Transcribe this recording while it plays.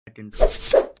intro.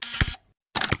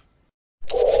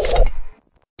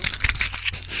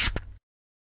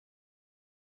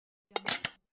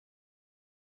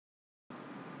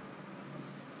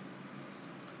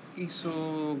 Okay,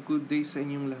 so good day sa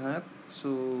inyong lahat. So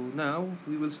now,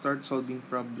 we will start solving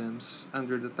problems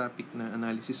under the topic na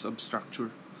analysis of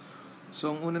structure. So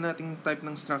ang una nating type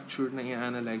ng structure na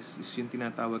i-analyze is yung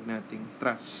tinatawag nating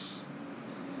truss.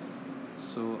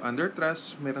 So under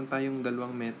truss, meron tayong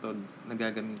dalawang method na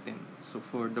gagamitin. So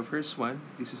for the first one,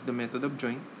 this is the method of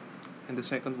joint, and the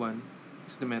second one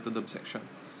is the method of section.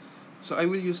 So I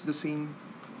will use the same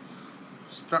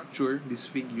structure, this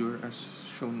figure as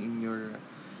shown in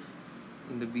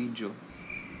the video.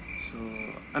 So,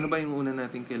 ano ba yung una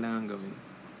natin kailangan gawin?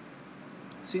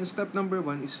 So, yung step number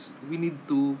 1 is we need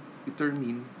to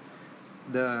determine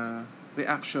the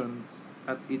reaction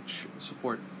at each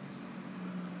support.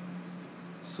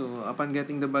 So, upon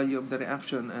getting the value of the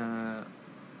reaction,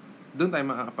 doon tayo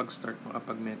makakapag-start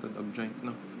makapag-method of joint,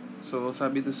 no? So,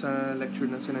 sabi doon sa lecture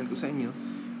na sinend ko sa inyo,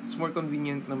 it's more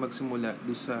convenient na magsimula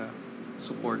doon sa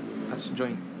support as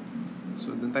joint.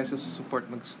 So, doon tayo sa support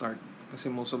mag-start. Kasi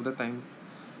most of the time,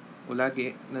 o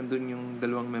lagi, nandun yung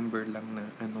dalawang member lang na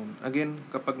unknown. Again,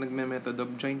 kapag nagme-method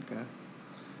of joint ka,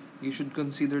 you should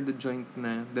consider the joint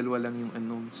na dalawa lang yung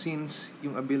unknown. Since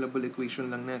yung available equation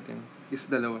lang natin is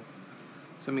dalawa.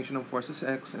 Summation of forces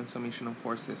X and summation of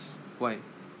forces Y.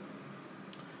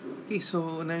 Okay,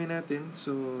 so unahin natin.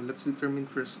 So, let's determine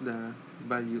first the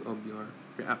value of your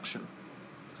reaction.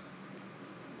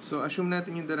 So, assume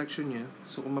natin yung direction niya.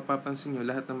 So, kung mapapansin nyo,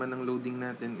 lahat naman ng loading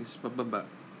natin is pababa.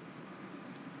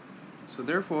 So,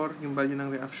 therefore, yung value ng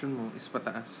reaction mo is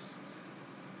pataas.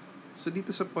 So,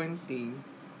 dito sa point A,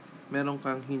 meron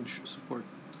kang hinge support.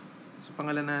 So,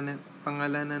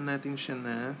 pangalanan natin siya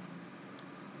na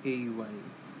AY.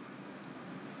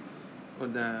 O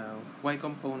the Y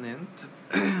component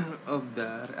of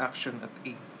the reaction at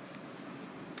A.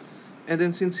 And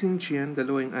then, since hinge yan,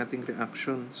 dalawa yung ating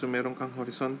reaction. So, meron kang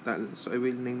horizontal. So, I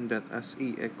will name that as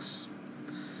AX.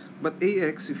 But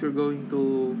AX, if you're going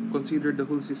to consider the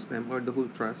whole system or the whole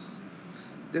truss,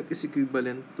 that is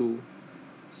equivalent to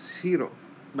 0.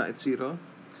 Bakit 0?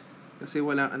 Kasi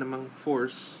wala ka namang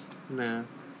force na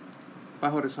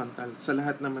pa-horizontal. Sa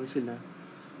lahat naman sila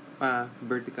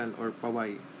pa-vertical or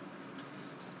pa-Y.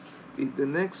 The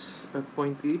next, at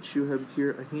point H, you have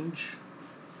here a hinge.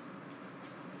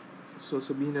 So,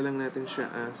 sabihin na lang natin siya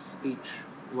as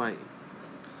HY.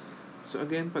 So,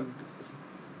 again, pag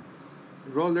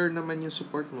roller naman yung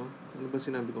support mo. Ano ba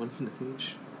sinabi ko kanina?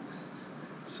 Hinge.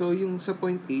 So, yung sa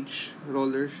point H,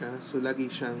 roller siya. So, lagi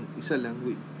siyang isa lang.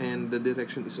 And the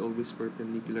direction is always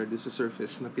perpendicular do sa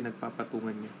surface na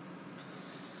pinagpapatungan niya.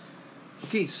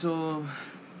 Okay, so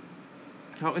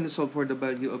how can you solve for the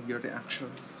value of your reaction?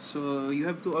 So, you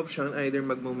have two options. Either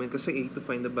mag-moment ka sa A to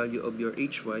find the value of your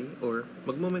HY or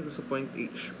mag-moment ka sa point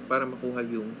H para makuha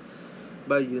yung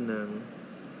value ng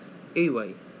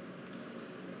AY.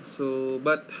 So,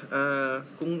 but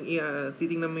kung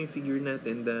titingnan mo yung figure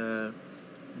natin,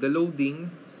 the loading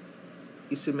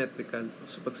is symmetrical.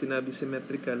 So, pag sinabi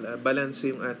symmetrical, balance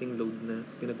yung ating load na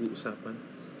pinag-uusapan.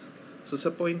 So,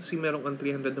 sa point C, meron kang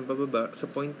 300 ng pababa. Sa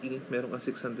point E, meron kang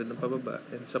 600 ng pababa.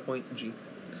 And sa point G,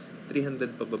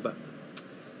 300 pababa.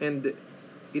 And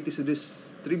it is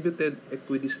distributed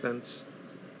equidistant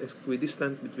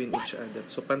between each other.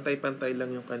 So, pantay-pantay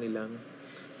lang yung kanilang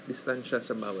distansya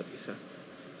sa bawat isa.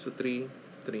 So, 3,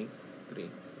 3, 3,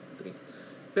 3.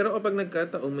 Pero kapag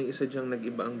nagkataon, may isa dyang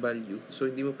nag-iba ang value. So,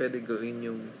 hindi mo pwede gawin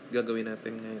yung gagawin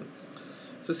natin ngayon.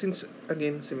 So, since,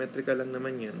 again, symmetrical lang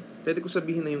naman yan, pwede ko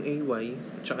sabihin na yung AY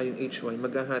at saka yung HY,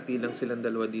 maghahati lang silang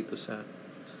dalawa dito sa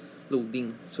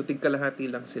loading. So, tigkalahati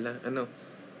lang sila.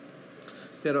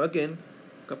 Pero again,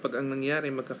 kapag ang nangyari,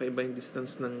 magkakaiba yung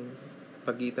distance ng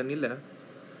pagitan nila,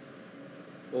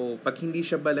 o pag hindi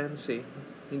siya balance,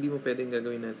 hindi mo pwedeng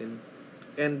gagawin natin.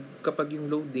 And kapag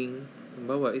yung loading,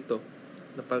 halimbawa ito,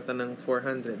 napalitan ng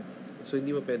 400. So,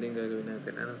 hindi mo pwedeng gagawin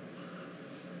natin.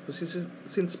 So,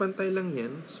 since pantay lang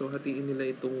yan, so hatiin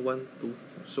nila itong 1,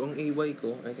 2. So, ang AY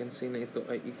ko, I can say na ito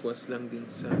ay equals lang din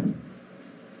sa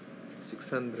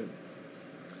 600.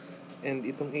 And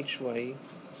itong HY,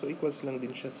 so equals lang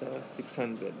din siya sa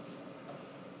 600.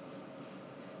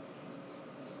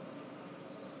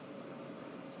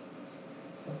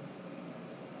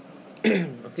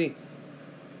 Okay.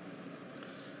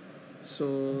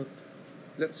 So,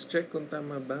 let's check kung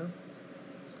tama ba.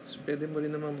 So, pwede mo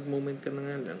rin naman mag-moment ka na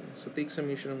nga lang. So, take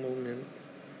summation ng moment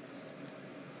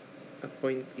at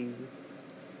point A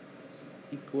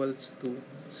equals to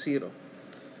 0.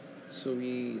 So,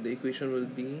 the equation will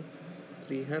be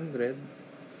 300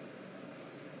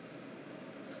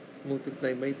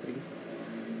 multiply by 3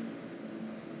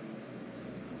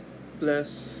 plus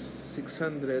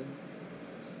 600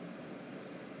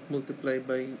 multiply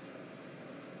by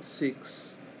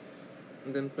 6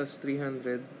 and then plus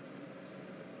 300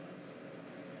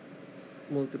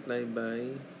 multiply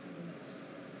by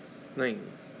 9.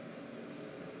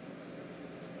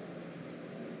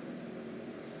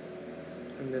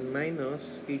 And then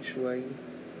minus hy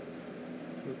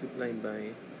multiply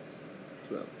by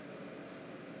 12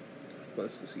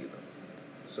 equals to 0.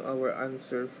 So our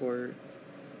answer for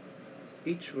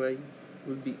hy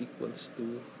will be equals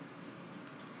to,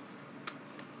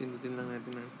 pindutin lang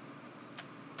natin na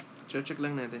check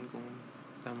lang natin kung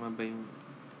tama ba yung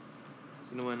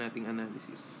ginawa nating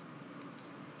analysis.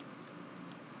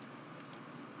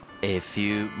 A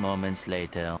few moments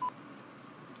later.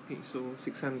 Okay, so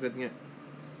 600 nga.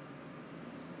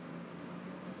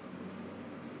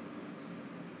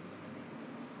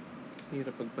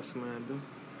 Hirap pagpasmado.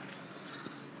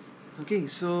 Okay,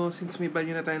 so since may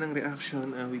value na tayo ng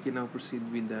reaction, we can now proceed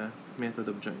with the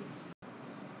method of join.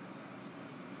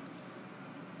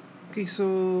 Okay, so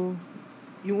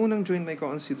yung unang join na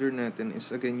i-consider natin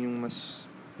is again yung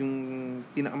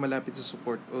pinakamalapit sa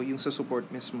support o yung sa support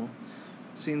mismo.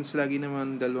 Since lagi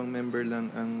naman dalawang member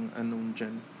lang ang unknown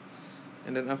dyan.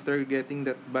 And then after getting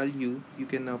that value, you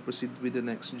can now proceed with the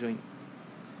next join.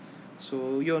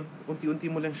 So yun,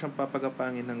 unti-unti mo lang siyang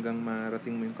papagapangin hanggang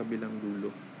marating mo yung kabilang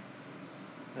dulo.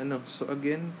 So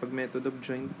again, pag method of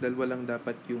joint, dalawa lang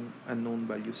dapat yung unknown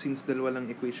value since dalawa lang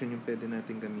equation yung pwede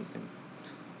natin gamitin.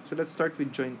 So let's start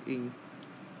with joint A.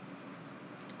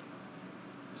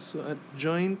 So at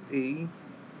joint A,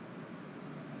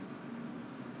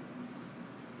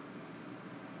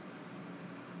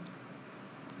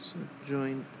 so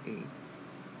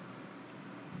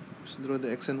draw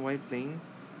the x and y plane.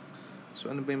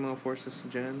 So ano ba yung mga forces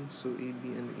dyan? So AB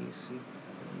and AC.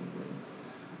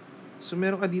 So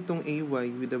meron ka ditong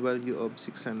AY with a value of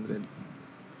 600.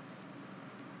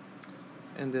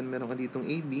 And then meron ka ditong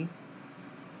AB.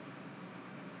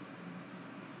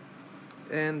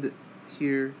 And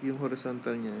here, yung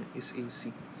horizontal niya is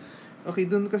AC. Okay,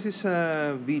 dun kasi sa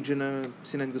video na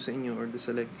sinend ko sa inyo or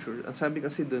sa lecture, ang sabi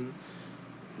kasi dun,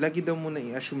 lagi daw muna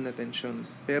i-assume na tension.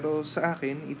 Pero sa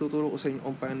akin, ituturo ko sa inyo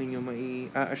kung paano nyo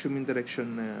mai-assume yung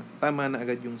direction na tama na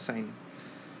agad yung sign.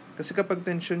 Kasi kapag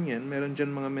tension yan, meron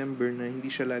dyan mga member na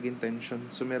hindi siya laging tension.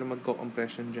 So, meron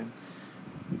magko-compression dyan.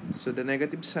 So, the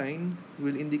negative sign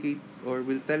will indicate or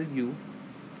will tell you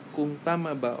kung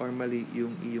tama ba or mali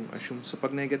yung iyong assume. So,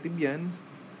 pag negative yan,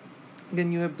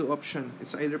 then you have two option.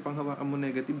 It's either panghawakan mo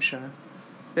negative siya,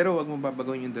 pero wag mo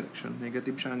babagawin yung direction.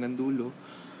 Negative siya hanggang dulo.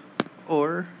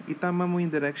 Or, itama mo yung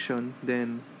direction,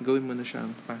 then gawin mo na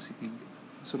siyang positive.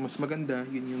 So, mas maganda,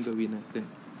 yun yung gawin natin.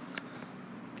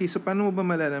 Okay, so paano mo ba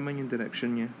malalaman yung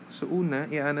direction niya? So una,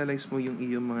 i-analyze mo yung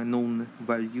iyong mga known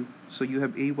value. So you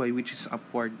have AY which is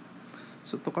upward.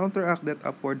 So to counteract that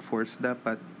upward force,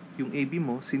 dapat yung AB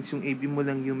mo, since yung AB mo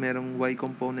lang yung merong Y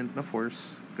component na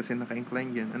force, kasi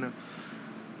naka-incline yan,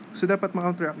 so dapat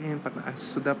ma-counteract niya yung pataas.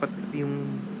 So dapat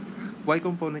yung Y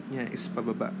component niya is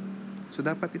pababa. So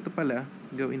dapat ito pala,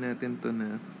 gawin natin to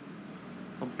na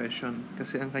compression.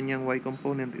 Kasi ang kanyang Y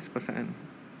component is pa saan?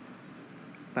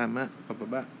 Tama,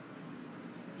 pababa.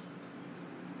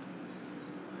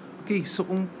 Okay, so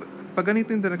kung pag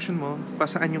ganito yung direction mo,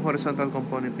 pasaan yung horizontal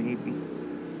component ng AP?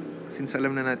 Since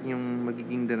alam na natin yung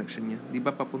magiging direction niya. Di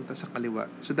ba papunta sa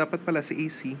kaliwa? So dapat pala si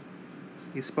AC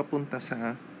is papunta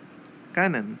sa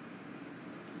kanan.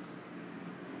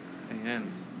 Ayan.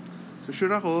 So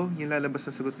sure ako, yung lalabas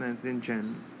na sagot natin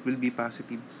dyan will be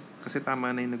positive. Kasi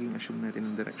tama na yung naging assume natin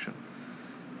ng direction.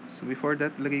 So before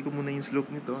that, lagay ko muna yung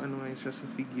slope nito. Ano nga siya sa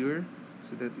figure?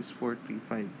 So that is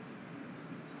 435.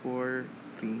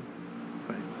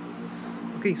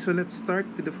 435. Okay, so let's start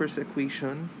with the first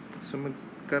equation. So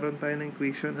magkaroon tayo ng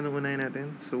equation. Anong unahin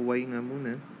natin? So y nga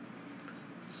muna.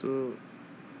 So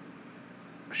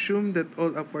assume that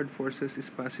all upward forces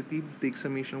is positive. Take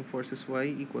summation of forces y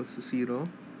equals to 0.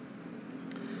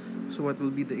 So what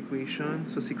will be the equation?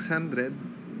 So 600.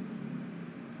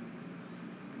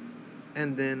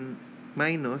 And then,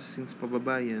 minus, since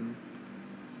pababa yan,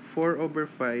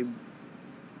 4/5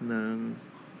 ng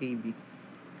AB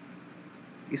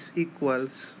is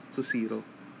equals to 0.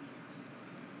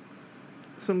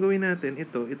 So, ang gawin natin,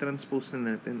 ito, i-transpose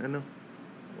na natin,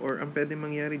 or ang pwede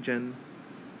mangyari dyan,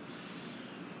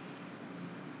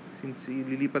 since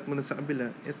ililipat mo na sa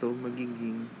kabila, ito,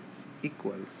 magiging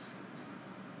equals.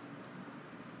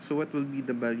 So, what will be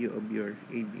the value of your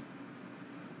AB?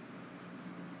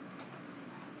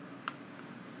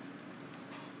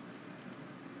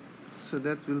 So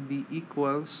that will be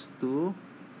equals to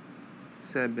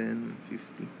 750.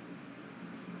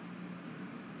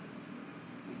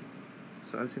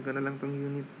 So alisin ko na lang tong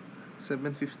unit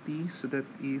 750. So that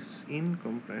is in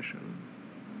compression.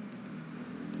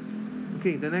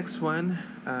 Okay, the next one,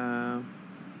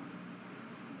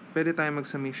 pwede tayo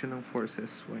mag-summation ng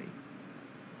forces Y.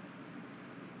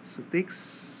 So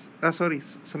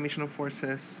summation of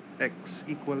forces X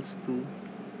equals to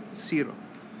 0.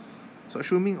 So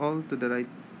assuming all to the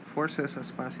right forces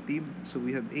as positive, so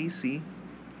we have AC,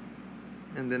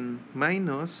 and then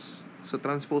minus, so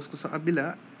transpose ko sa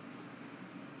kabila,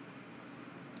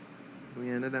 so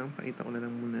yan na lang, pakita ko na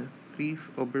lang muna,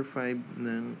 3/5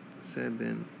 ng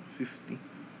 750.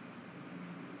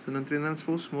 So nang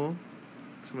transpose mo,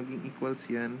 so maging equals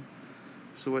yan.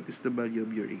 So what is the value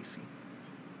of your AC?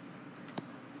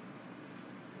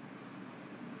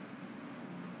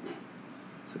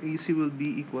 So AC will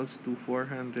be equals to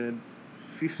 450.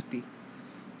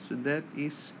 So that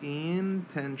is in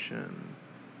tension.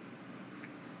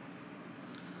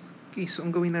 Okay, so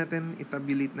ang gawin natin,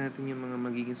 itabulate natin yung mga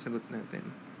magiging sagot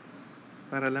natin.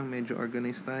 Para lang medyo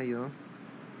organized tayo.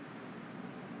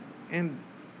 And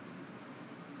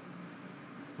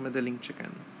madaling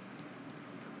checkan.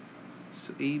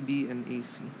 So AB and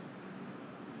AC.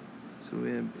 So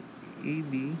we have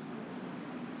AB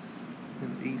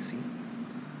and AC.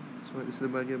 So what is the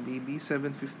value of AB?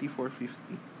 750,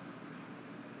 450.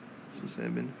 So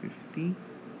 750,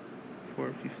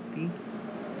 450.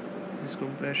 This is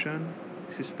compression,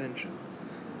 this is tension.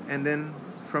 And then,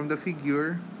 from the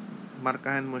figure,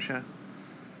 markahan mo siya.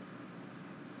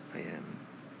 Ayan.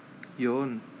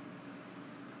 Yun.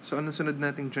 So, ano sunod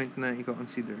nating joint na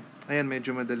i-consider? Ayan,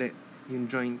 medyo madali. Yung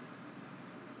joint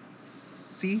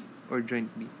C or joint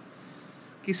B.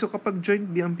 Okay, so kapag joint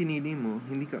B ang pinili mo,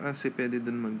 hindi ka kasi pwede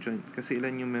dun mag-joint. Kasi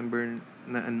ilan yung member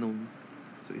na unknown.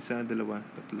 So, isa, dalawa,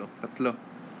 tatlo.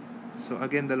 So,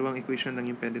 again, dalawang equation lang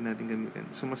yung pwede natin gamitin.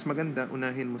 So, mas maganda,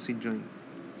 unahin mo si joint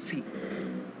C.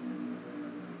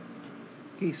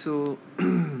 Okay, so,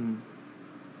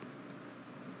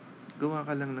 gawa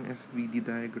ka lang ng FBD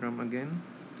diagram again.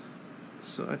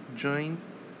 So, at joint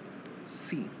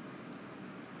C.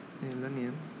 Ayan lang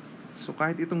yan. So,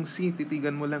 kahit itong C,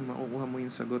 titigan mo lang, makukuha mo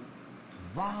yung sagot.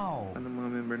 Wow! Anong mga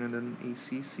member na doon?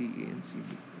 AC, CE, and CB.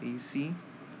 AC.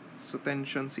 So,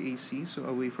 tension si AC. So,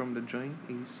 away from the joint.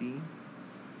 AC.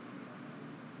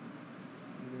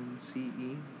 And then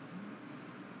CE.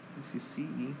 This is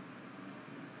CE.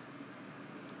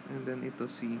 And then ito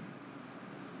si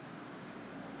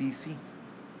BC.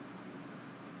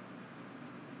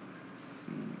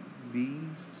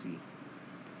 BC.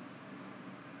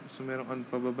 So, meron kang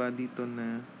pababa dito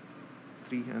na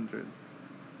 300.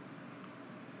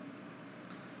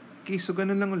 Okay, so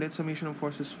ganun lang ulit, summation of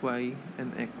forces Y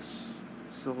and X.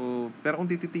 So, pero kung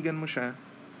tititigan mo siya,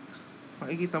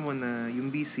 makikita mo na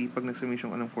yung BC, pag nag-summation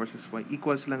ka ng forces Y,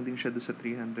 equals lang din siya doon sa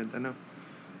 300. Ano?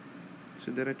 So,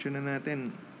 diretso na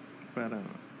natin. Para.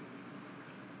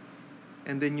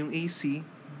 And then yung AC,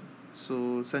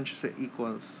 so, saan siya sa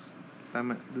equals?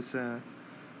 Tama, doon sa,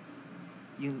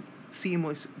 yung C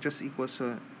mo is just equals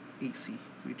sa AC,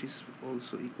 which is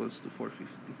also equals to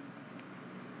 450.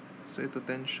 So, ito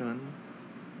tension.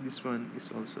 This one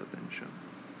is also tension.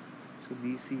 So,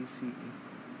 BC, CE.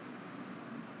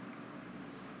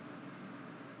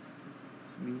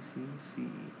 So, BC,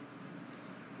 CE.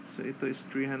 So, ito is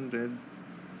 300.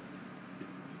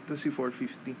 Ito si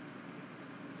 450.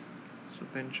 So,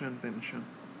 tension, tension.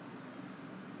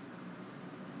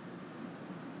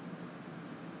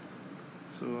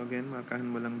 So, again, markahan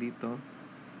mo lang dito.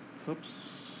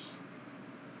 Oops.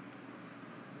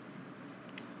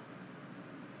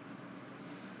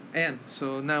 Ayan.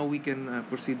 So, now we can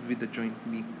proceed with the joint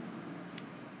B.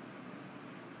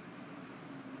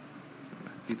 So,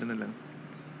 dito na lang.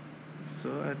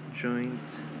 So, at joint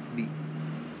B.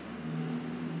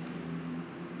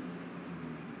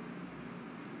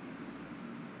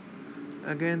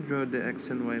 Again, draw the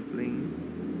X and Y plane.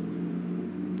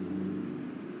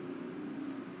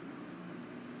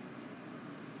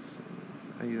 So,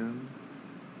 ayun.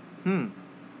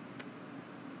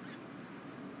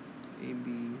 AB,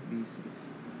 BC.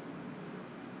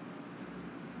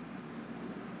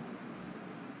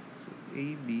 So,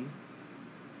 AB,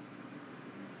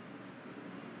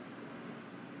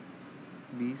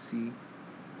 BC,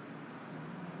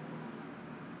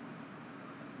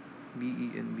 BE,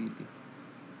 and BD.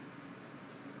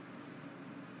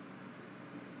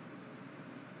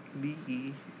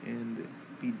 BE and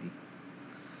BD.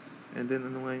 And then,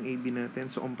 ano nga yung AB natin?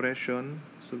 So, compression.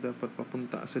 So, dapat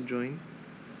papunta sa joint.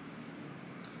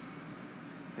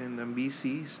 And ang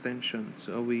BC is tension,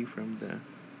 so away from the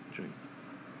joint.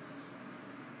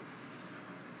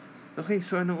 Okay,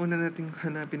 so anong una nating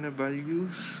hanapin na value?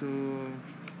 So,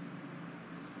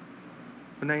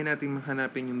 unahin natin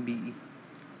hanapin yung BE.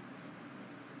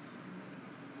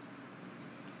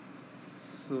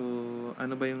 So,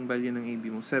 ano ba yung value ng AB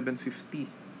mo? 750.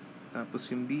 Tapos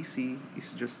yung BC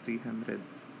is just 300.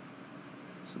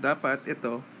 So, dapat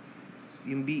ito,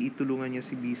 yung BE, tulungan niya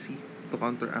si BC to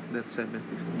counteract that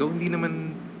 750. Though hindi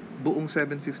naman buong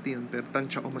 750 yun, pero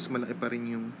tansya ko mas malaki pa rin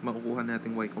yung makukuha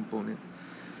nating Y component.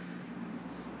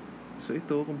 So,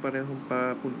 ito, kung parehong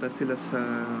papunta sila sa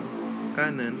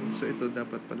kanan, so ito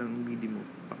dapat palang BD mo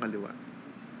pakaliwa.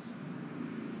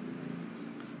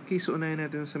 Okay, so unahin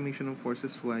natin ang summation ng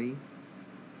forces Y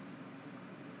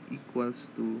equals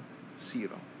to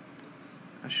 0.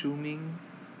 Assuming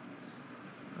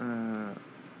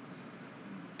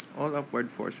all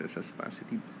upward forces as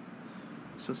positive.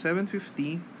 So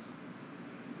 750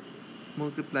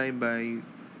 multiplied by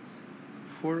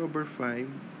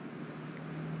 4/5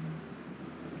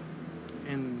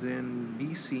 and then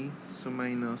BC, so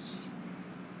minus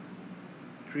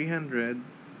 300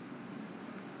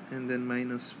 and then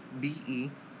minus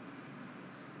BE,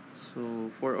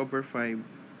 so 4/5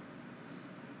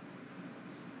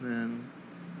 ng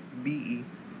BE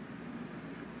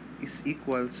is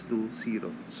equals to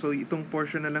 0. So itong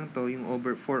portion na lang to, yung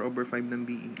 4/5 ng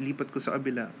BE, lipat ko sa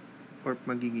kabila or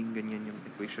magiging ganyan yung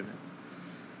equation na.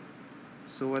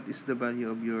 So what is the value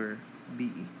of your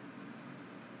BE?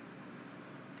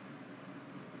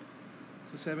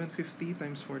 So 750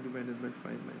 times 4 divided by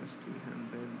 5 minus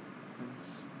 300 times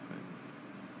 5.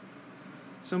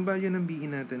 So ang value ng BE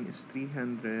natin is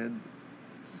 375.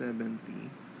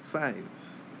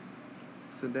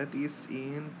 So that is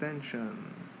in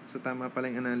tension. So tama pala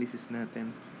yung analysis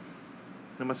natin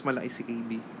na mas malaki si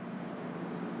AB.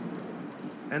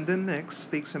 And then next,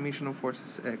 take summation of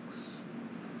forces X.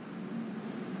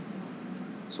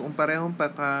 So kung parehong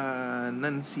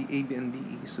pakanan si AB and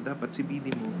BE, so dapat si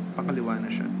BD mo pakaliwa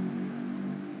na siya.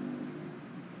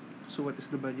 So what is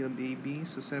the value of AB?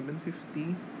 So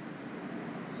 750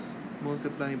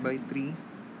 multiplied by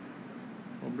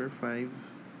 3/5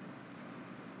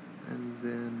 and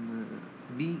then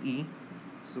BE,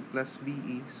 so plus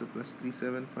BE, so plus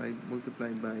 375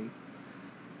 multiplied by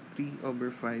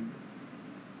 3/5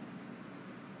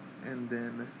 and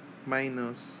then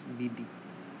minus BD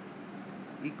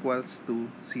equals to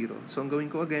 0. So ang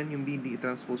gawin ko again, yung BD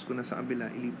i-transpose ko na sa kabila,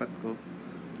 ilipat ko,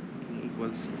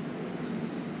 equals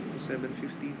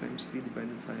 750 times 3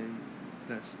 divided 5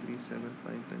 plus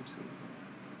 375 times 8.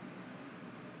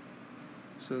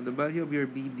 So the value of your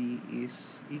BD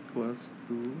is equals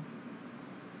to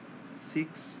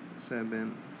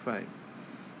 675.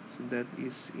 So that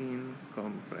is in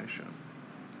compression.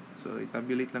 So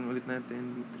i-tabulate lang ulit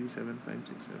natin,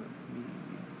 37567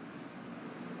 BD.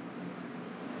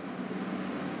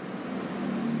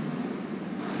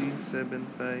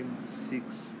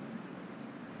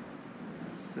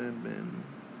 37567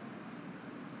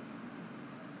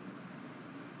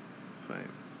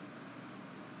 5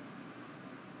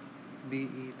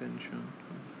 BE tension.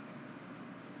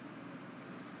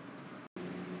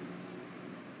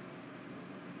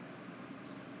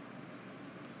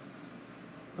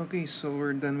 Okay, so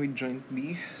we're done with joint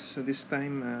B. So this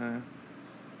time,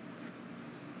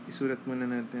 isulat muna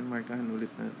natin, markahan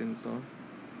ulit natin to.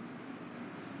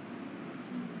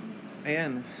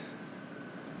 Ayan.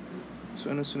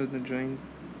 So ano sunod na joint?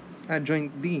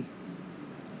 Joint D.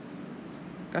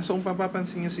 Kaso kung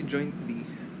papapansin nyo si joint D,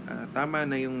 tama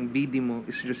na yung BD mo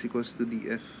is just equals to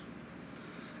DF.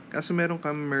 Kaso meron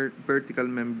kang vertical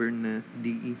member na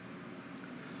DE.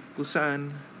 Kung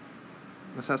saan,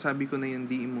 masasabi ko na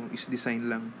yung DE mo is design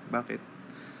lang. Bakit?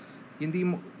 Yung DE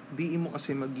mo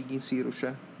kasi magiging 0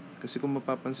 siya. Kasi kung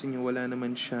mapapansin nyo, wala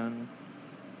naman siyang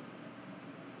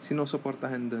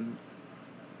sinusuportahan doon.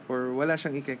 Or wala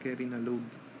siyang i-carry na load.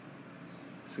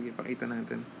 Sige, pakita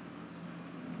natin.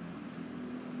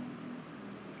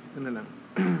 Ito na lang.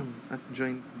 At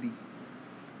joint D.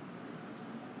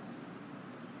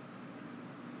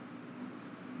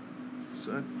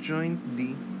 So at joint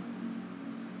D,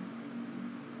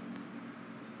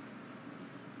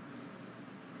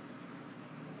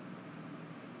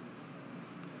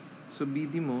 so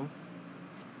BD mo,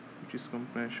 which is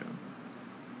compression.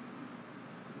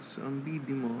 So ang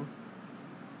BD mo,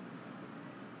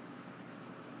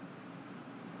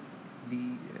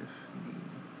 DF.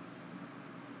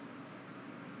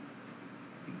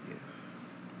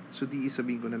 So DE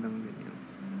sabihin ko na lang ganyan.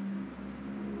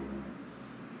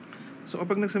 So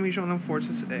kapag nagsummation ng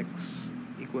forces X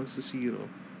equals to 0,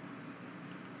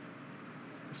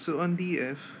 So, on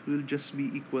DF will just be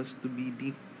equals to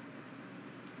BD.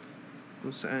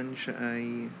 Kung saan siya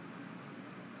ay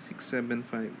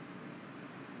 675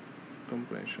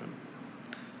 compression.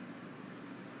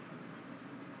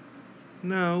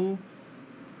 Now,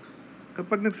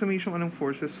 kapag nag-summation ka ng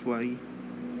forces Y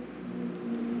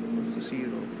equals to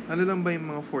 0, ano lang ba yung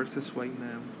mga forces Y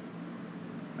na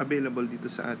available dito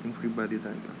sa ating free body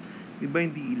diagram? Diba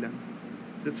hindi ilang?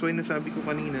 That's why nasabi ko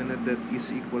kanina na that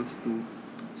is equals to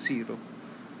 0.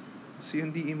 So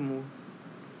yung DE mo,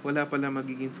 wala pala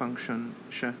magiging function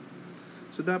siya.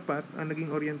 So dapat, ang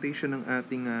naging orientation ng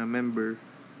ating member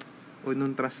o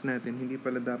nung trust natin, hindi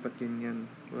pala dapat ganyan.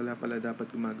 Wala pala dapat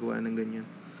gumagawa ng ganyan.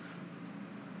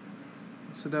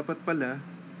 So dapat pala,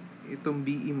 itong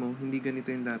BE mo, hindi ganito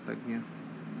yung latag niya.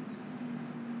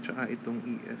 Tsaka itong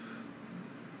EF.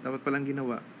 Dapat palang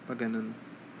ginawa pag ganun.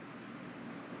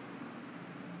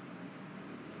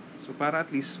 So para at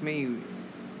least may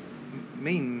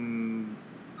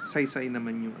saysay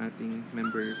naman yung ating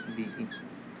member DE.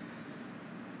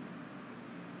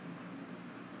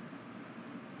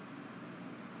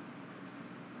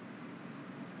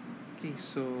 Okay,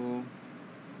 so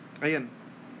ayan.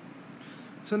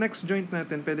 So next joint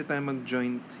natin, pwede tayo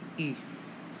mag-joint E.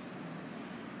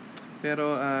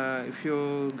 Pero if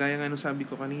gaya nga nung sabi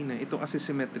ko kanina, ito kasi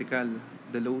symmetrical.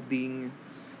 The loading,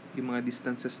 yung mga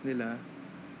distances nila.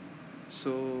 So,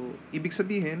 ibig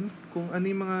sabihin, kung ano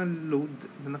yung mga load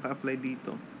na naka-apply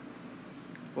dito,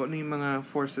 o ano yung mga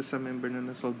forces sa member na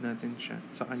na-solve natin siya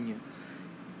sa kanya,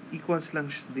 equals lang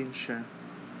din siya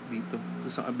dito,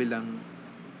 sa kabilang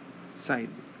side.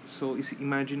 So,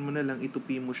 imagine mo na lang,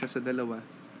 itupi mo siya sa dalawa.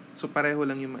 So, pareho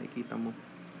lang yung makikita mo.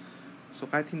 So,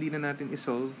 kahit hindi na natin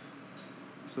isolve,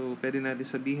 so, pwede natin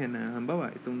sabihin na,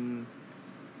 halimbawa, itong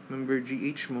member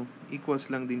GH mo,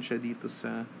 equals lang din siya dito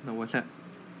sa nawala.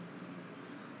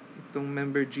 Itong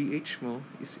member GH mo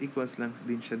is equals lang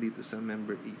din siya dito sa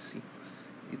member AC.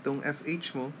 Itong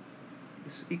FH mo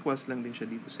is equals lang din siya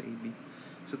dito sa AB.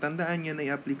 So, tandaan yan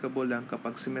ay applicable lang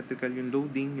kapag symmetrical yung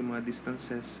loading, yung mga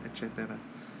distances, etc.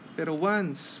 Pero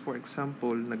once, for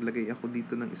example, naglagay ako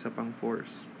dito ng isa pang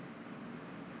force,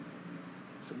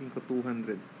 sabihin ko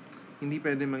 200, hindi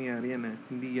pwede mangyari yan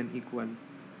hindi yan equal.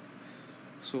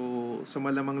 So, sa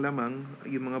malamang-lamang,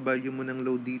 yung mga value mo ng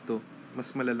load dito,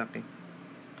 mas malalaki.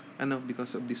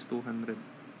 Because of this 200.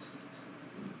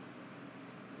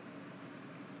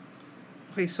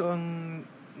 Okay, so ang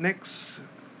next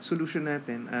solution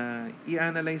natin,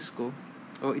 i-analyze ko,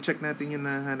 o i-check natin yung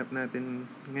nahanap natin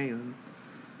ngayon.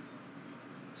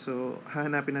 So,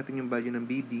 hahanapin natin yung value ng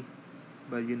BD,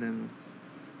 value ng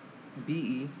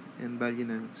BE, and value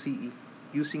ng CE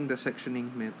using the sectioning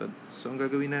method. So, ang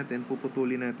gagawin natin,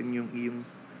 puputulin natin yung iyong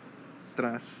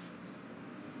truss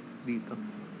dito.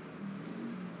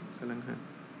 Lang ha.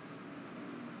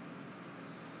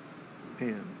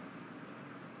 Ayan.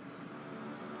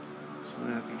 So,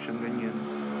 natin siyang ganyan.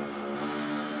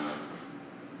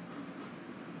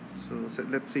 So,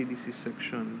 let's say this is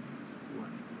section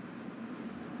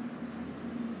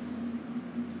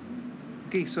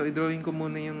 1. Okay, so i-drawing ko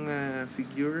muna yung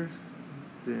figure.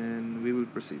 Then, we will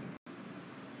proceed.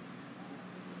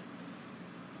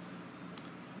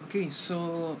 Okay,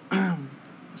 so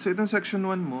so itong section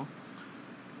 1 mo,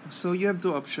 so you have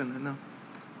two options,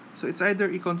 So it's either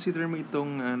i-consider mo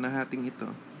itong nahating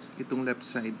itong left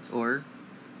side, or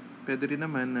pwede rin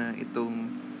naman na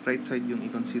itong right side yung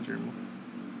i-consider mo.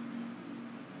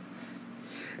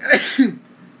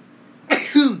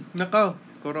 Nako,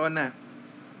 corona.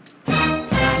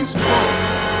 Excuse me.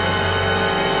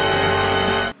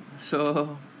 So,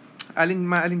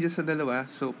 maalin dyan sa dalawa,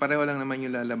 so pareho lang naman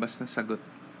yung lalabas na sagot.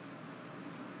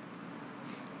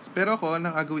 Pero ako,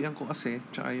 nakagawian ko kasi,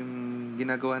 tsaka yung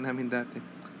ginagawa namin dati,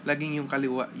 laging yung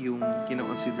kaliwa yung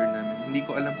kino-consider namin. Hindi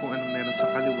ko alam kung anong meron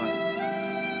sa kaliwa,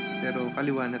 pero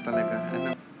kaliwa na talaga.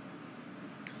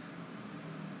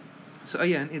 So,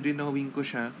 ayan, i-drawing ko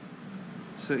siya.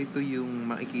 So, ito yung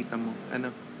makikita mo.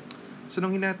 So,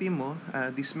 nung hinati mo,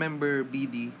 this member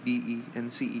BD, DE,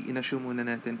 and CE, inassume muna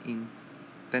natin in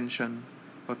tension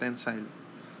o tensile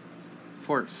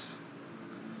force.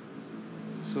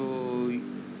 So,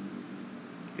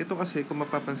 ito kasi, kung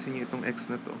mapapansin niyo itong X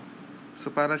na to,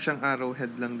 so para siyang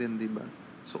arrowhead lang din, diba?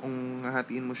 So, kung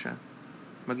hahatiin mo siya,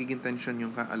 magiging tension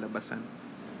yung kaalabasan.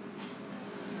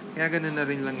 Kaya ganun na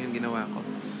rin lang yung ginawa ko.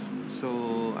 So,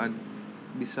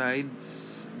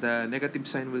 besides, the negative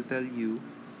sign will tell you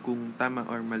kung tama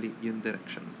or mali yung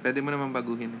direction. Pwede mo naman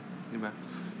baguhin, diba?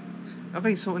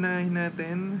 Okay, so unahin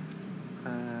natin,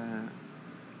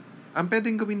 ang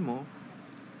pwedeng gawin mo,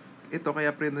 ito kaya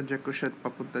pre-project ko siya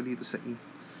papunta dito sa E.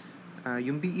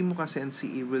 yung BE mo kasi and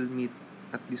CE will meet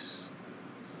at this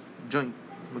joint.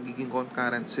 Magiging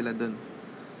concurrent sila dun.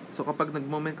 So, kapag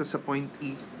nag-moment ka sa point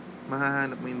E,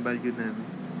 mahahanap mo yung value ng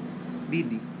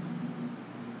BD.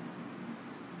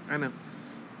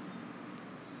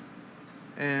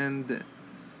 And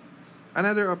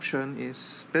another option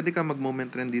is, pwede ka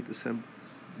mag-moment rin dito sa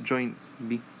joint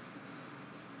B.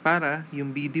 Para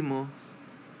yung BD mo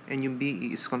and yung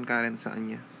BE is concurrent sa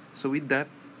kanya. So with that,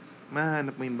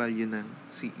 mahanap mo yung value ng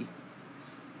CE.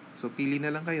 So pili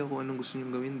na lang kayo kung anong gusto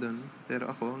nyo gawin doon. Pero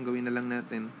ako, ang gawin na lang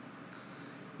natin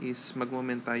is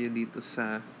mag-moment tayo dito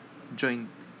sa joint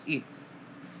E.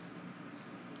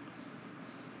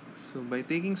 So by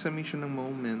taking summation ng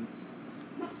moment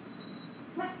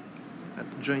at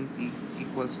joint E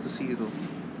equals to 0,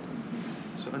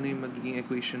 so ano yung magiging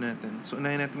equation natin? So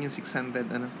unahin natin yung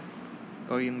 600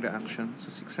 o yung reaction.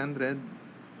 So 600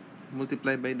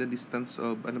 multiply by the distance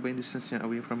of, ano ba yung distance niya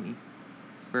away from E?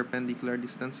 Perpendicular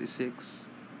distance is 6.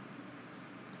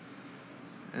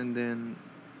 And then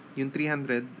yung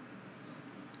 300,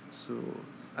 so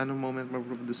anong moment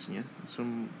ma-produce niya? So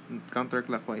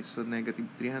counterclockwise, so negative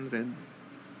 300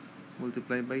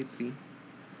 multiply by 3.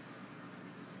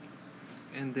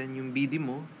 And then yung BD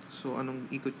mo, so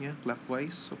anong ikot niya?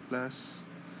 Clockwise, so plus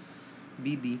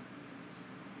BD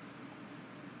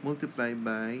multiply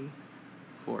by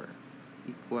 4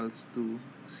 equals to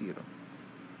 0.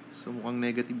 So mukhang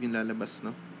negative yung lalabas,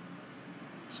 no?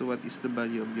 So what is the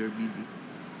value of your BD?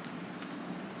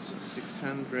 So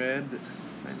 600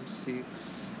 times 6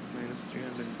 minus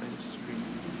 300 times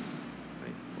 3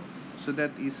 by 4. So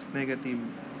that is negative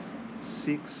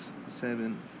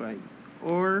 675.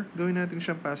 Or gawin natin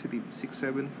siyang positive,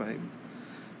 675.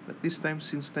 But this time,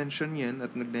 since tension yan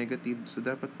at nag-negative, so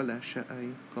dapat pala siya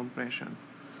ay compression.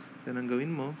 Then ang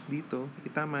gawin mo dito,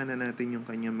 itama na natin yung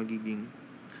kanyang magiging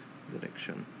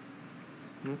direction.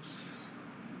 Oops.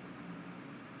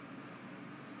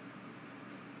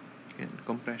 Yan,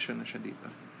 compression na siya dito.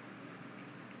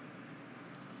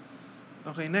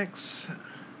 Okay, next.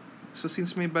 So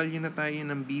since may value na tayo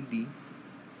ng BD,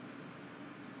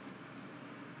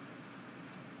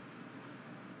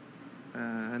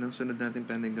 anong sunod natin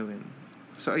pwedeng gawin?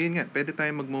 So ayun nga, pwede tayo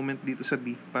mag-moment dito sa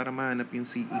B para mahanap yung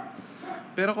CE.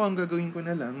 Pero kung ang gagawin ko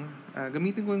na lang,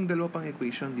 gamitin ko yung dalawa pang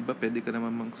equation, di ba? Pwede ka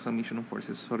naman mag-summation ng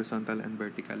forces horizontal and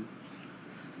vertical.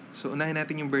 So unahin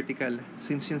natin yung vertical.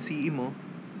 Since yung CE mo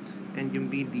and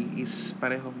yung BD is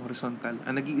parehong horizontal,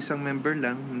 ang nag-iisang member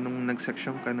lang nung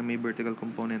nag-section ka na may vertical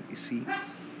component is si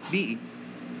BE.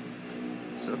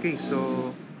 So okay,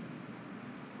 so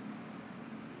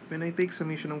when I take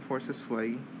summation ng forces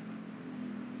y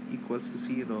equals to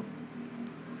 0,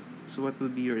 so what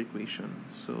will be your equation?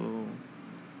 So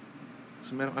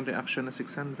meron kang reaction na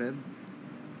 600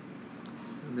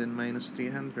 and then minus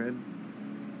 300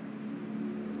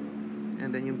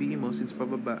 and then yung BE mo since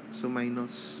pababa, so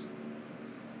minus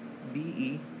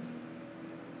BE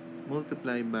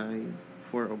multiply by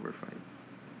 4 over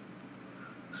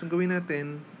 5. So gawin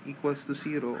natin equals to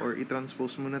 0 or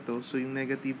i-transpose mo na to, so yung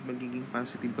negative magiging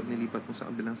positive pag nilipat mo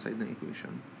sa kabilang side ng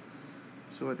equation.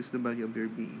 So what is the value of your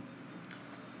BE?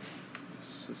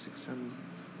 So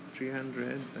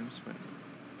 300 times 5.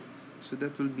 So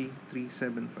that will be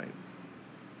 375.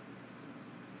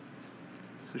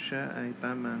 So siya ay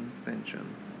tamang tension.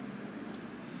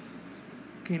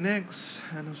 Okay, next.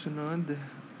 Anong sunod?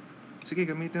 Sige,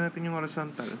 gamitin natin yung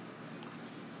horizontal.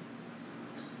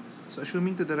 So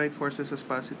assuming to the right forces as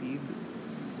positive,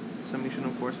 summation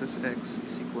of forces x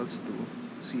is equals to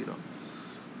 0.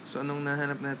 So anong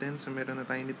nahanap natin? So meron na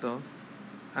tayo nito.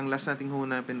 Ang last nating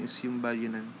huhanapin is yung value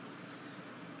ng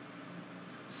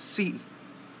C.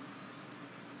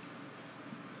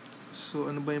 So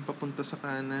ano ba yung papunta sa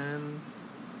kanan?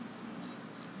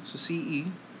 So CE.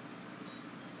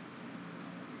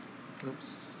 Oops.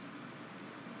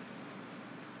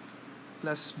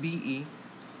 Plus BE.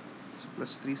 So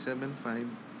plus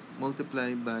 375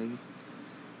 multiplied by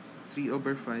 3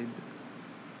 over 5.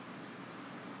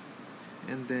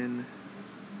 And then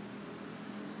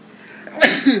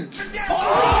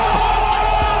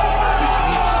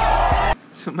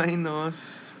so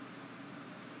minus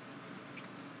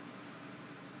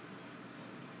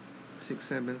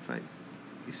 675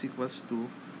 is equals to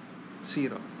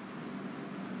 0.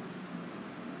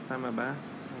 Tama ba?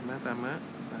 Tama.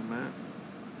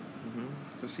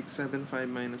 So 675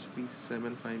 minus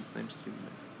 375 times 3.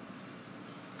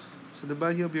 So the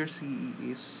value of your CE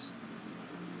is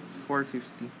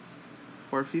 450.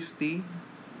 450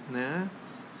 na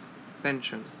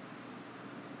tension.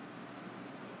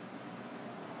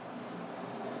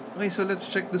 Okay, so let's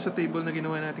check do sa table na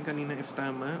ginawa natin kanina if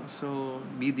tama. So,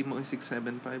 BD mo is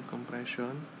 675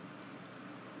 compression.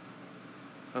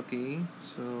 Okay,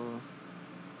 so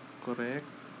correct.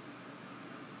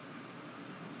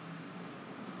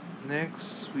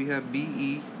 Next, we have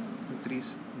BE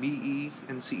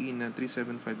and CE na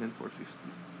 375 and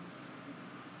 450.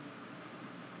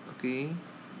 Okay.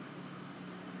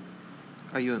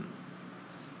 Ayun.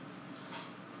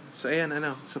 So, ayan,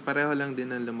 so pareho lang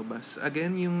din ang lumabas.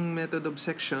 Again, yung method of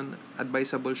section,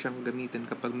 advisable siyang gamitin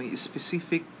kapag may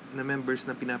specific na members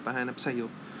na pinapahanap sa'yo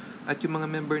at yung mga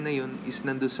member na yun is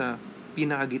nando sa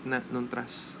pinakagitna ng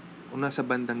truss o nasa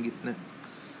bandang gitna.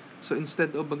 So,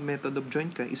 instead of mag-method of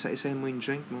joint ka, isa-isahin mo yung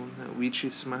joint mo, which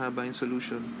is mahaba yung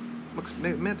solution,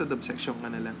 method of section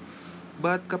ka na lang.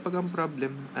 But, kapag ang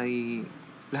problem ay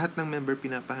lahat ng member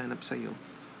pinapahanap sa'yo,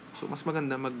 so, mas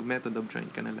maganda mag-method of joint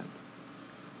ka na lang.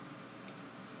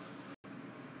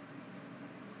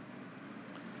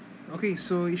 Okay,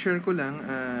 so i-share ko lang,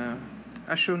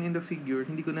 as shown in the figure,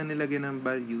 hindi ko na nilagyan ng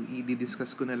value,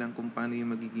 i-discuss ko na lang kung paano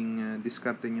yung magiging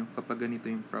diskarte nyo kapag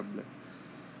ganito yung problem.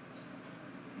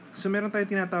 So, meron tayong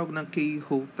tinatawag ng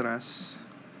K-hole truss.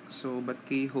 So, but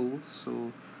K-hole?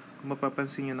 So, kung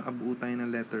mapapansin nyo, nakabuo tayo ng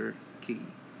letter K.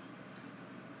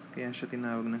 Kaya siya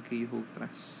tinawag ng K-hole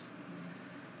truss.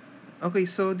 Okay,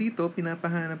 so dito,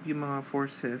 pinapahanap yung mga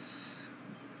forces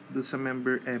doon sa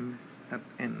member M at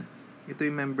N. Ito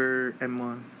yung member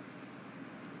M1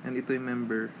 and ito yung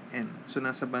member N. So,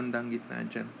 nasa bandang gitna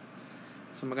dyan.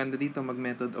 So, maganda dito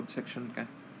mag-method of section ka.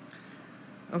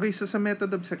 Okay, so sa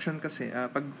method of section kasi,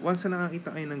 pag once na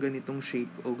nakakita kayo ng ganitong shape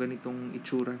o ganitong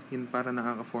itsura, yun para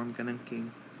nakaka-form ka ng K.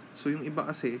 So, yung iba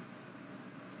kasi,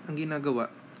 ang ginagawa,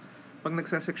 pag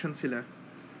nagsa-section sila,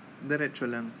 diretso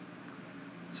lang.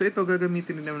 So, ito,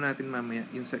 gagamitin rin naman natin mamaya,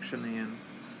 yung section na yan.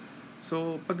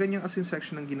 So, pag ganyan kasi yung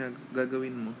section ang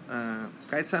gagawin mo,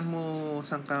 kahit saan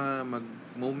ka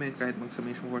mag-moment, kahit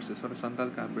mag-summation forces, horizontal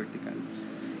ka, vertical,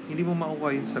 hindi mo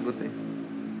makukuha yung sagot eh.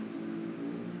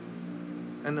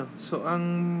 So, ang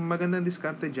magandang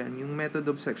diskarte dyan, yung method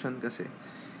of section kasi,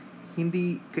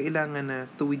 hindi kailangan na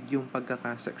tuwid yung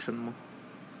pagkaka-section mo.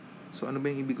 So, ano ba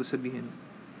yung ibig ko sabihin?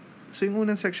 So, yung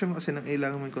unang section kasi na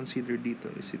kailangan mo consider dito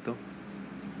is ito.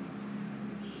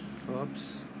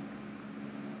 Oops.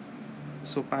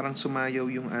 So, parang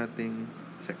sumayaw yung ating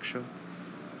section.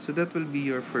 So, that will be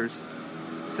your first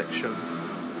section.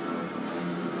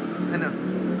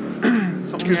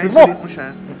 So, kung i-isolate mo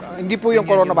siya, hindi po yung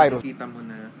coronavirus. Makikita mo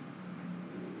na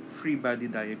free body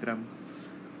diagram.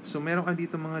 So, meron ka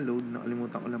dito mga load,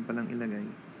 nakalimutan ko lang palang ilagay.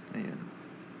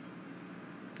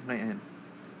 Ayan.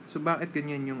 So, bakit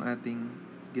ganyan yung ating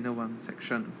ginawang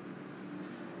section?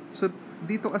 So,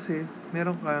 dito kasi,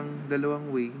 meron kang dalawang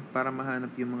way para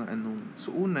mahanap yung mga unknown. So,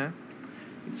 una,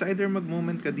 it's either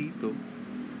mag-moment ka dito.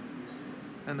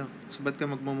 So, ba't ka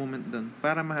mag-moment doon?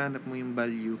 Para mahanap mo yung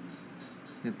value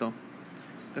nito.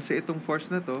 Kasi itong force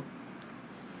na to,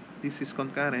 this is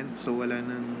concurrent, so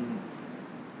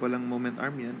walang moment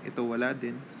arm yan. Ito wala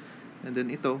din. And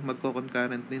then ito,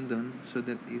 magko-concurrent din doon. So,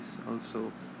 that is also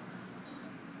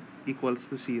equals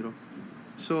to 0.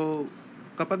 So,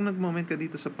 kapag nag-moment ka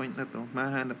dito sa point na to,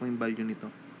 mahahanap mo yung value nito.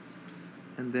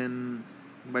 And then,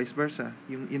 vice versa.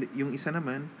 Yung isa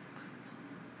naman,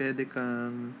 pwede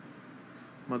kang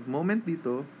mag-moment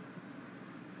dito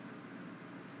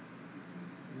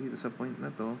sa point na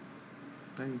to.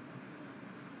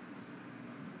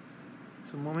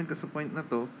 So, moment ka sa point na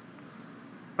to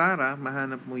para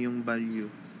mahanap mo yung value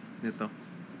nito.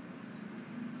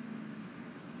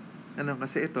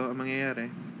 Kasi ito, ang mangyayari,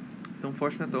 itong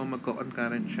force na to,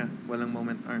 magko-concurrent siya. Walang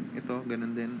moment arm. Ito,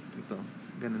 ganun din. Ito,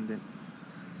 ganun din.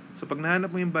 So, pag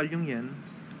nahanap mo yung value yan,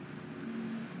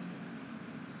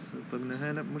 so, pag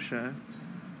nahanap mo siya,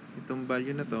 itong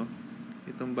value na to,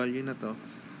 itong value na to,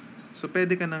 so,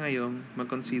 pwede ka na ngayon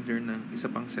mag-consider ng isa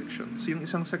pang section. So, yung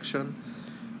isang section,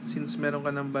 since meron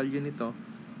ka ng value nito,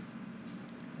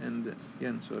 and,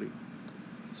 so,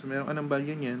 meron ka ng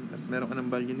value niyan, at meron ka ng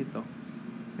value nito,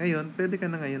 ngayon, pwede ka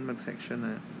na ngayon mag-section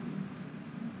na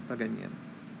ganyan.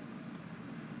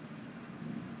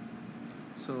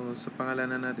 So, sa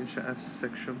pangalanan natin siya as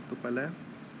section 2 pala.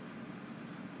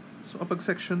 So, kapag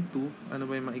section 2, ano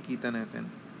ba yung makikita natin?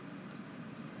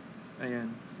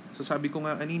 Ayan. So, sabi ko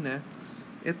nga kanina,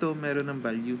 ito meron ng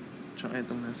value. Tsaka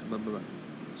itong nasa bababa.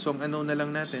 So, ang ano na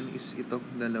lang natin is ito,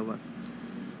 dalawa.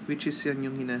 Which is yan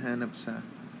yung hinahanap sa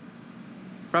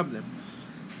problem.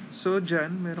 So,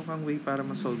 dyan, meron kang way para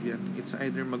ma-solve yan. It's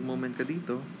either mag-moment ka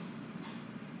dito,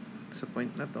 sa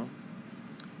point na to,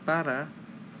 para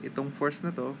itong force na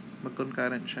to,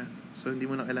 mag-concurrent siya. So, hindi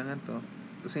mo na kailangan to.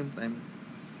 At the same time,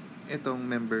 itong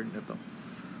member na to.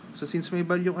 So since may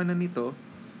value ka na nito,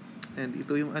 and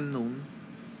ito yung unknown,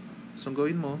 so ang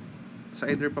gawin mo, sa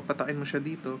either papatakin mo siya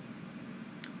dito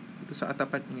sa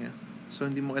katapat niya. So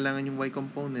hindi mo kailangan yung y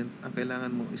component, ang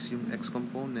kailangan mo is yung x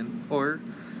component, or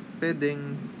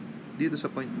pwedeng dito sa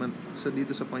point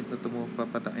na to mo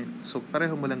papatain. So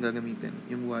pareho mo lang gagamitin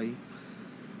yung y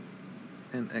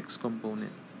and x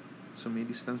component. So may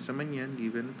distance naman yan,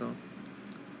 given ito,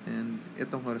 and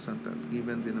itong horizontal,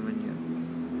 given din naman yan.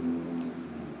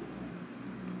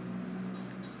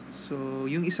 So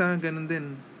yung isa ganun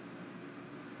din.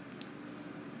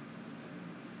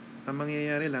 Ang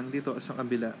mangyayari lang dito sa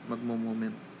kabila,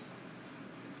 magmo-moment.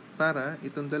 Para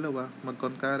itong dalawa,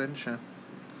 mag-concurrent siya.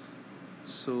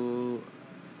 So,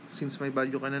 since may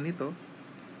value ka na nito,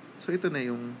 so ito na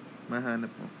yung mahanap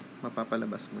mo.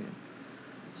 Mapapalabas mo yan.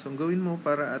 So, ang gawin mo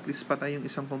para at least patay yung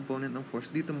isang component ng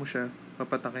force, dito mo siya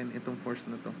papatakin itong force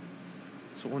na to.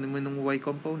 So, kunin mo yung y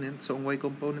component. So, ang y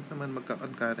component naman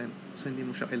magka-concurrent. So, hindi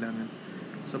mo siya kailangan.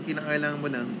 So, ang kinakailangan mo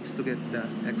lang is to get the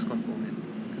x component.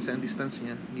 Kasi ang distance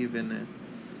niya, given na,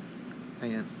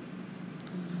 ayan.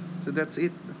 So, that's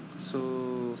it. So,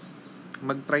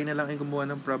 mag-try na lang ay gumawa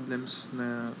ng problems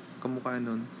na kamukha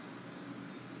nun.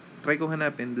 Try ko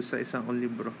hanapin doon sa isang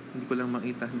libro. Hindi ko lang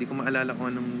makita. Hindi ko maalala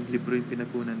kung anong libro yung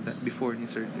pinagkunan before ni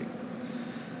Sir Jake.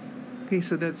 Okay,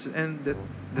 so that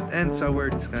ends our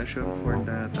discussion for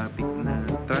the topic na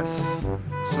Truss.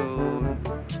 So,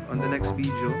 on the next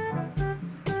video,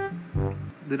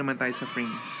 doon naman tayo sa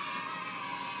frames.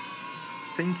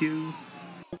 Thank you.